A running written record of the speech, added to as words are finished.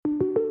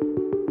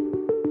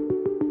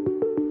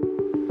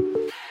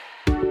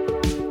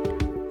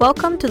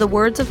Welcome to the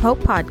Words of Hope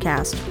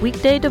podcast,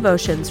 weekday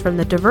devotions from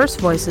the diverse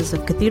voices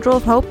of Cathedral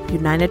of Hope,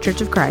 United Church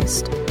of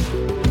Christ.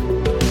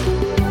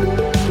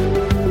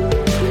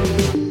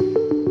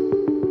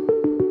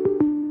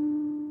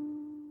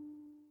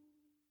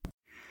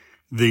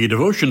 The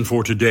devotion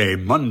for today,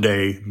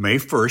 Monday, May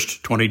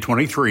 1st,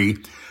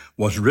 2023,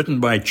 was written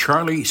by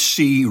Charlie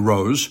C.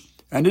 Rose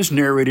and is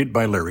narrated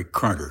by Larry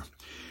Carter.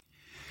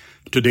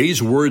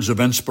 Today's words of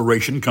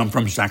inspiration come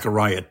from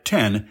Zechariah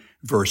 10,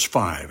 verse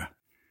 5.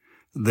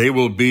 They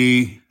will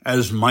be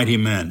as mighty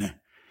men,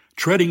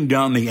 treading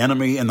down the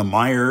enemy in the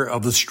mire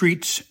of the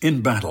streets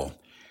in battle,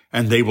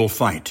 and they will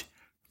fight,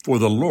 for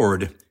the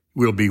Lord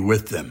will be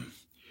with them.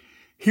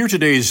 Hear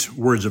today's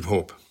words of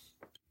hope.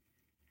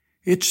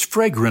 It's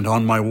fragrant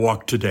on my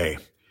walk today.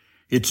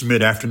 It's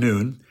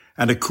mid-afternoon,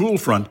 and a cool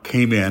front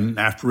came in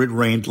after it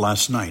rained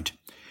last night.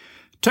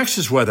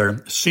 Texas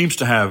weather seems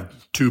to have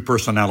two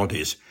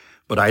personalities,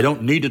 but I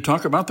don't need to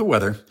talk about the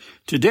weather.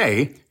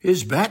 Today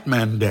is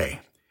Batman Day.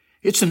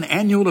 It's an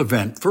annual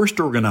event first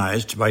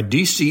organized by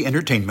DC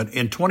Entertainment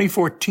in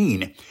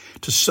 2014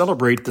 to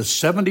celebrate the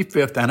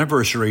 75th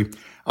anniversary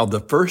of the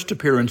first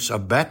appearance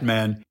of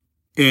Batman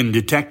in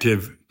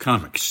Detective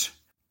Comics.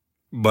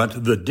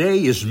 But the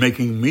day is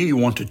making me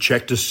want to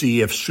check to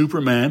see if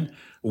Superman,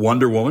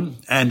 Wonder Woman,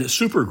 and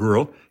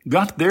Supergirl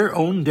got their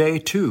own day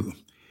too.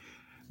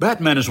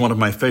 Batman is one of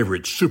my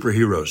favorite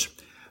superheroes,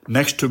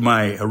 next to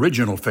my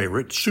original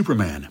favorite,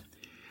 Superman.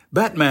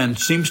 Batman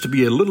seems to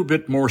be a little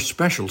bit more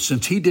special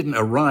since he didn't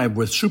arrive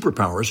with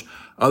superpowers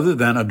other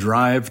than a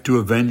drive to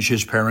avenge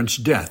his parents'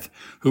 death,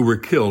 who were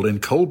killed in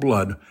cold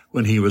blood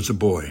when he was a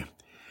boy.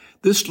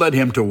 This led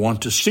him to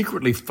want to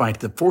secretly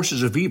fight the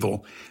forces of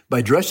evil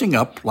by dressing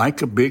up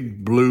like a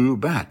big blue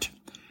bat.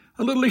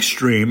 A little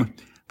extreme,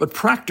 but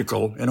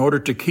practical in order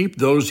to keep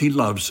those he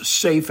loves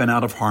safe and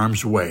out of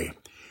harm's way.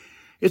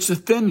 It's a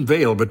thin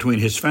veil between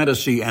his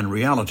fantasy and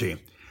reality,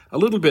 a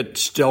little bit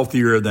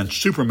stealthier than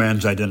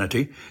Superman's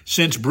identity,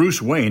 since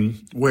Bruce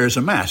Wayne wears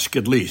a mask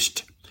at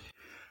least.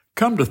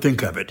 Come to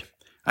think of it,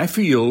 I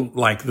feel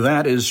like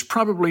that is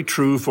probably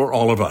true for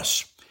all of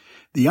us.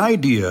 The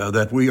idea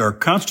that we are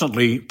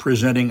constantly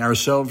presenting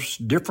ourselves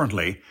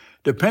differently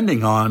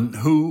depending on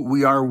who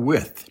we are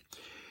with.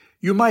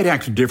 You might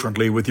act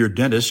differently with your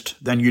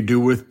dentist than you do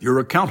with your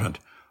accountant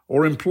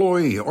or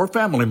employee or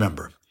family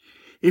member.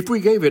 If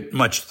we gave it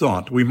much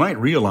thought, we might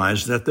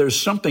realize that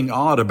there's something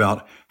odd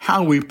about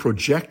how we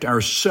project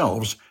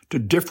ourselves to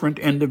different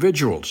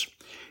individuals.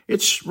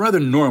 It's rather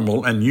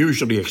normal and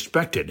usually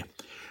expected,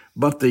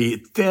 but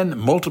the thin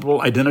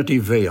multiple identity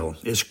veil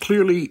is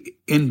clearly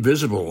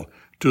invisible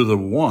to the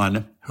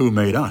one who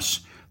made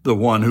us, the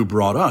one who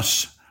brought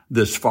us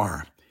this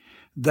far.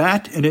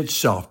 That in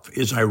itself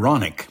is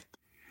ironic.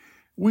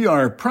 We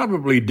are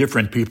probably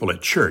different people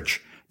at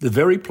church, the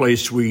very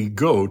place we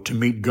go to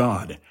meet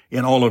God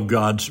in all of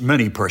God's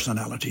many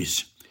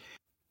personalities.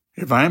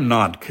 If I'm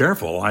not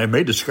careful, I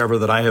may discover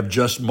that I have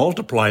just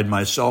multiplied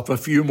myself a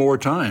few more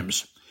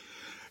times.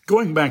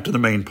 Going back to the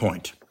main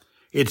point,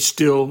 it's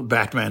still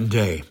Batman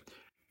Day.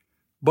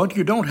 But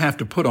you don't have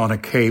to put on a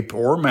cape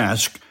or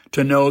mask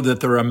to know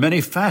that there are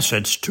many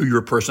facets to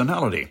your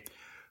personality.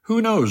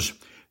 Who knows?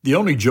 The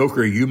only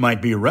Joker you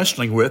might be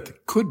wrestling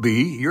with could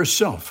be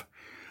yourself.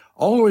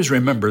 Always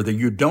remember that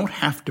you don't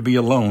have to be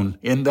alone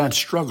in that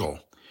struggle.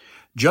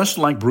 Just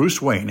like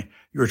Bruce Wayne,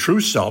 your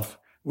true self,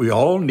 we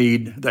all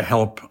need the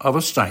help of a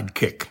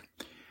sidekick,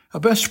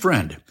 a best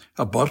friend,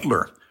 a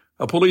butler,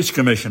 a police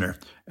commissioner,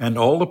 and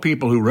all the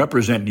people who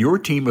represent your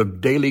team of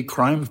daily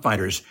crime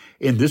fighters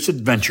in this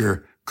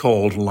adventure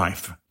called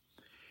life.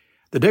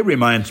 The day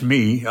reminds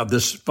me of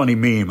this funny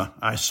meme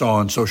I saw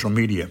on social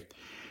media.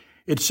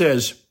 It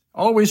says,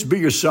 always be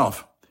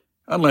yourself,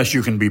 unless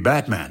you can be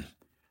Batman.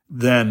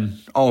 Then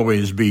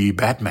always be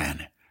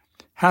Batman.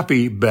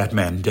 Happy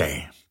Batman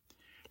Day.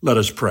 Let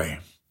us pray.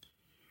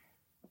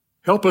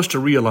 Help us to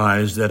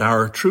realize that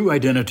our true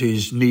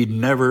identities need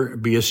never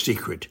be a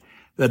secret,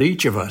 that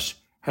each of us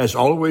has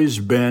always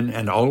been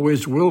and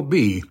always will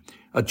be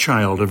a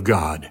child of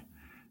God.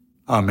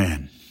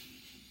 Amen.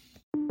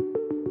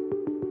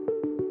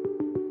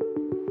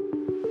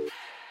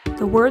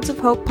 The Words of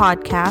Hope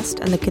podcast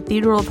and the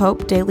Cathedral of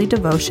Hope daily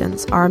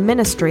devotions are a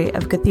ministry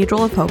of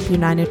Cathedral of Hope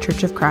United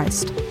Church of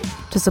Christ.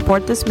 To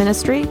support this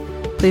ministry,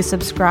 please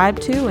subscribe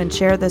to and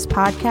share this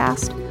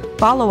podcast,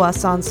 follow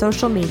us on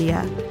social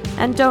media,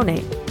 and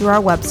donate through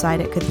our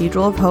website at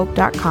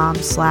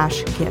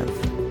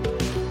cathedralofhope.com/give.